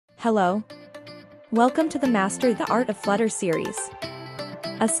Hello. Welcome to the Master the Art of Flutter series.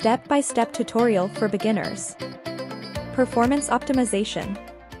 A step-by-step tutorial for beginners. Performance optimization.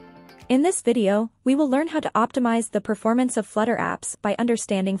 In this video, we will learn how to optimize the performance of Flutter apps by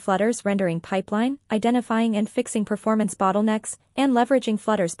understanding Flutter's rendering pipeline, identifying and fixing performance bottlenecks, and leveraging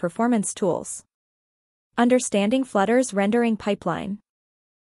Flutter's performance tools. Understanding Flutter's rendering pipeline.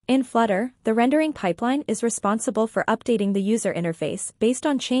 In Flutter, the rendering pipeline is responsible for updating the user interface based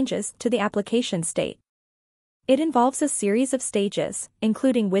on changes to the application state. It involves a series of stages,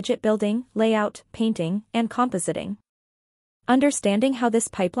 including widget building, layout, painting, and compositing. Understanding how this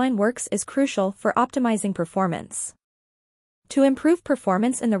pipeline works is crucial for optimizing performance. To improve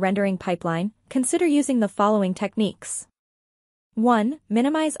performance in the rendering pipeline, consider using the following techniques. 1.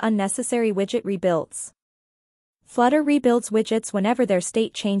 Minimize unnecessary widget rebuilds. Flutter rebuilds widgets whenever their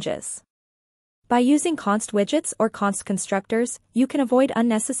state changes. By using const widgets or const constructors, you can avoid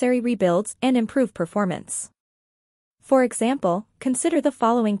unnecessary rebuilds and improve performance. For example, consider the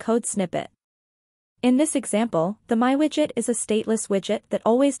following code snippet. In this example, the myWidget is a stateless widget that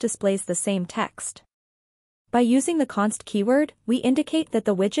always displays the same text. By using the const keyword, we indicate that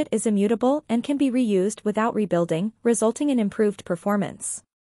the widget is immutable and can be reused without rebuilding, resulting in improved performance.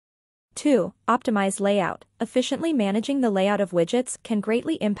 2. Optimize layout. Efficiently managing the layout of widgets can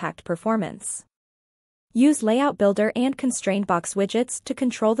greatly impact performance. Use Layout Builder and Constraint Box widgets to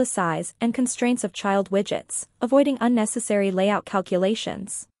control the size and constraints of child widgets, avoiding unnecessary layout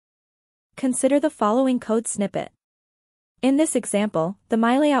calculations. Consider the following code snippet. In this example, the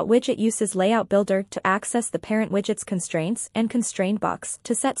myLayout widget uses Layout Builder to access the parent widget's constraints and Constraint Box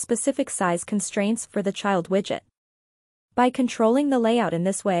to set specific size constraints for the child widget. By controlling the layout in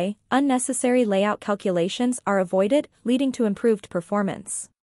this way, unnecessary layout calculations are avoided, leading to improved performance.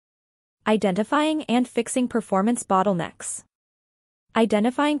 Identifying and fixing performance bottlenecks.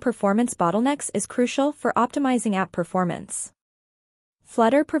 Identifying performance bottlenecks is crucial for optimizing app performance.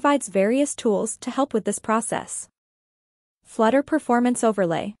 Flutter provides various tools to help with this process. Flutter Performance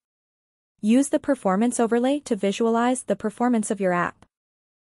Overlay. Use the Performance Overlay to visualize the performance of your app.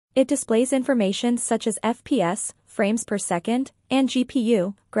 It displays information such as FPS, frames per second, and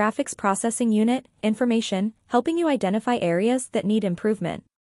GPU, graphics processing unit, information, helping you identify areas that need improvement.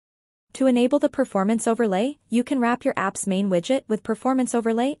 To enable the performance overlay, you can wrap your app's main widget with performance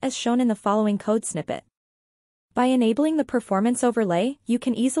overlay as shown in the following code snippet. By enabling the performance overlay, you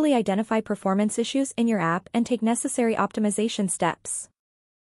can easily identify performance issues in your app and take necessary optimization steps.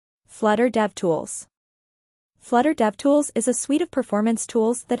 Flutter DevTools. Flutter DevTools is a suite of performance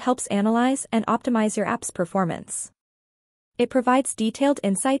tools that helps analyze and optimize your app's performance. It provides detailed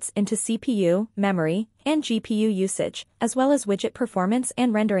insights into CPU, memory, and GPU usage, as well as widget performance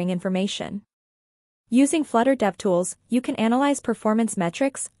and rendering information. Using Flutter DevTools, you can analyze performance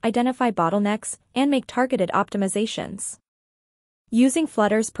metrics, identify bottlenecks, and make targeted optimizations. Using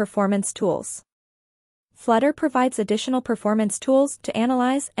Flutter's performance tools. Flutter provides additional performance tools to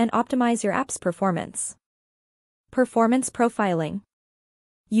analyze and optimize your app's performance. Performance profiling.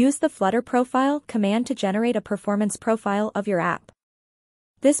 Use the Flutter profile command to generate a performance profile of your app.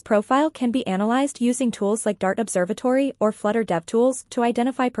 This profile can be analyzed using tools like Dart Observatory or Flutter DevTools to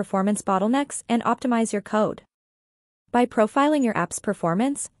identify performance bottlenecks and optimize your code. By profiling your app's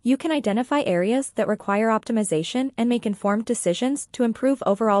performance, you can identify areas that require optimization and make informed decisions to improve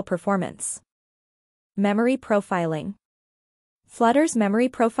overall performance. Memory profiling. Flutter's memory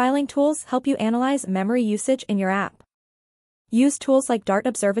profiling tools help you analyze memory usage in your app. Use tools like Dart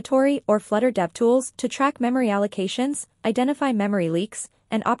Observatory or Flutter DevTools to track memory allocations, identify memory leaks,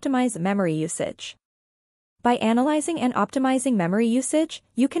 and optimize memory usage. By analyzing and optimizing memory usage,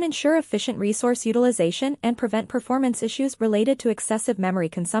 you can ensure efficient resource utilization and prevent performance issues related to excessive memory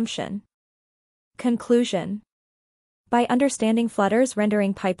consumption. Conclusion. By understanding Flutter's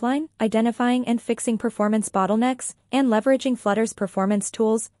rendering pipeline, identifying and fixing performance bottlenecks, and leveraging Flutter's performance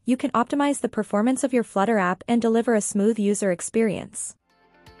tools, you can optimize the performance of your Flutter app and deliver a smooth user experience.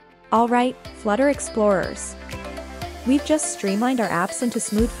 Alright, Flutter Explorers. We've just streamlined our apps into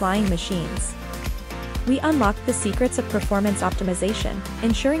smooth flying machines. We unlocked the secrets of performance optimization,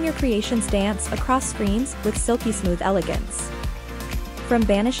 ensuring your creations dance across screens with silky-smooth elegance. From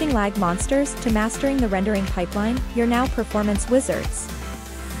banishing lag monsters to mastering the rendering pipeline, you're now performance wizards.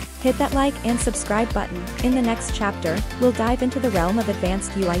 Hit that like and subscribe button. In the next chapter, we'll dive into the realm of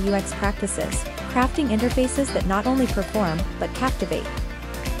advanced UI/UX practices, crafting interfaces that not only perform, but captivate.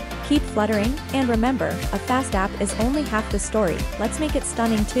 Keep fluttering, and remember, a fast app is only half the story, let's make it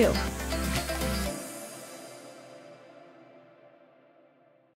stunning too.